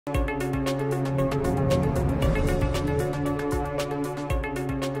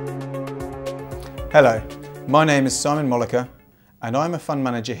Hello, my name is Simon Molica and I'm a fund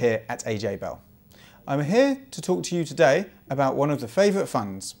manager here at AJ Bell. I'm here to talk to you today about one of the favourite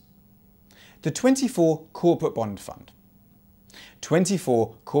funds, the TwentyFour Corporate Bond Fund.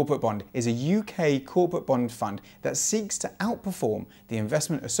 TwentyFour Corporate Bond is a UK corporate bond fund that seeks to outperform the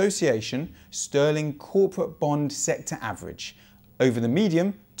Investment Association Sterling Corporate Bond Sector Average over the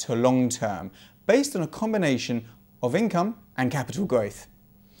medium to long term, based on a combination of income and capital growth.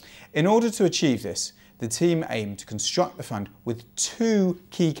 In order to achieve this, the team aimed to construct the fund with two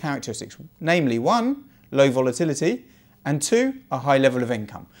key characteristics, namely one, low volatility, and two, a high level of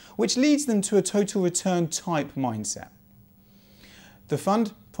income, which leads them to a total return type mindset. The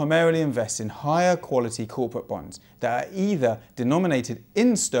fund primarily invests in higher quality corporate bonds that are either denominated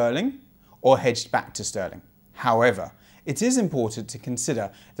in sterling or hedged back to sterling. However, it is important to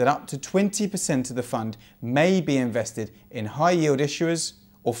consider that up to 20% of the fund may be invested in high yield issuers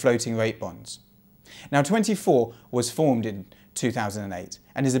or floating rate bonds. Now, TwentyFour was formed in 2008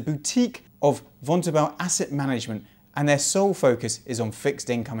 and is a boutique of Vontobel Asset Management, and their sole focus is on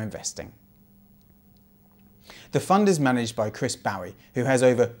fixed income investing. The fund is managed by Chris Bowie, who has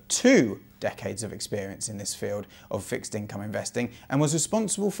over 2 decades of experience in this field of fixed income investing and was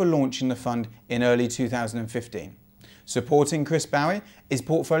responsible for launching the fund in early 2015. Supporting Chris Bowie is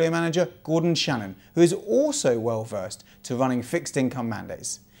portfolio manager Gordon Shannon, who is also well versed to running fixed income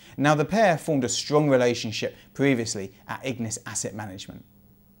mandates. Now, the pair formed a strong relationship previously at Ignis Asset Management.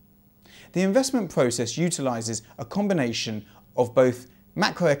 The investment process utilises a combination of both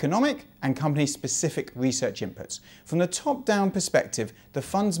macroeconomic and company-specific research inputs. From the top-down perspective, the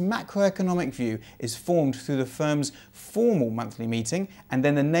fund's macroeconomic view is formed through the firm's formal monthly meeting, and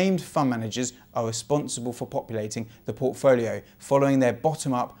then the named fund managers are responsible for populating the portfolio following their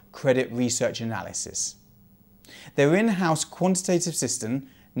bottom-up credit research analysis. Their in-house quantitative system,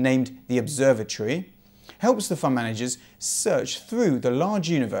 named the Observatory, helps the fund managers search through the large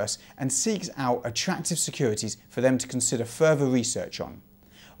universe and seeks out attractive securities for them to consider further research on.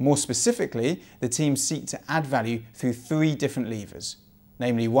 More specifically, the team seek to add value through 3 different levers,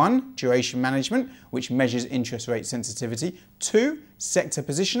 namely 1, duration management, which measures interest rate sensitivity, 2, sector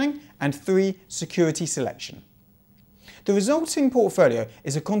positioning, and 3, security selection. The resulting portfolio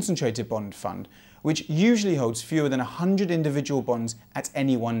is a concentrated bond fund, which usually holds fewer than 100 individual bonds at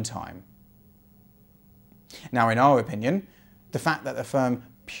any one time. Now, in our opinion, the fact that the firm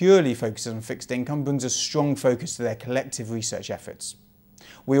purely focuses on fixed income brings a strong focus to their collective research efforts.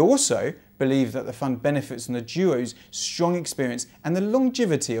 We also believe that the fund benefits from the duo's strong experience and the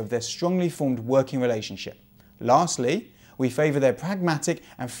longevity of their strongly formed working relationship. Lastly, we favour their pragmatic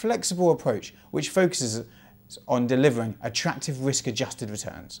and flexible approach, which focuses on delivering attractive risk-adjusted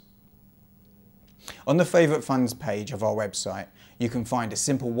returns. On the favourite funds page of our website, you can find a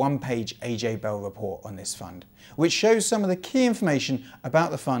simple one-page AJ Bell report on this fund, which shows some of the key information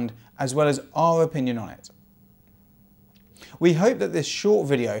about the fund as well as our opinion on it. We hope that this short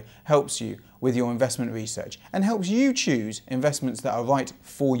video helps you with your investment research and helps you choose investments that are right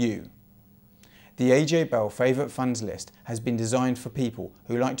for you. The AJ Bell Favourite Funds list has been designed for people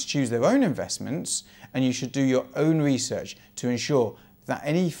who like to choose their own investments, and you should do your own research to ensure that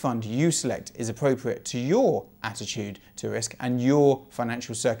any fund you select is appropriate to your attitude to risk and your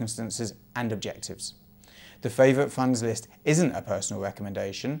financial circumstances and objectives. The Favourite Funds list isn't a personal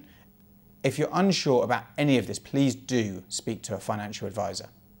recommendation. If you're unsure about any of this, please do speak to a financial advisor.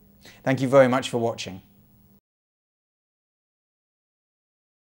 Thank you very much for watching.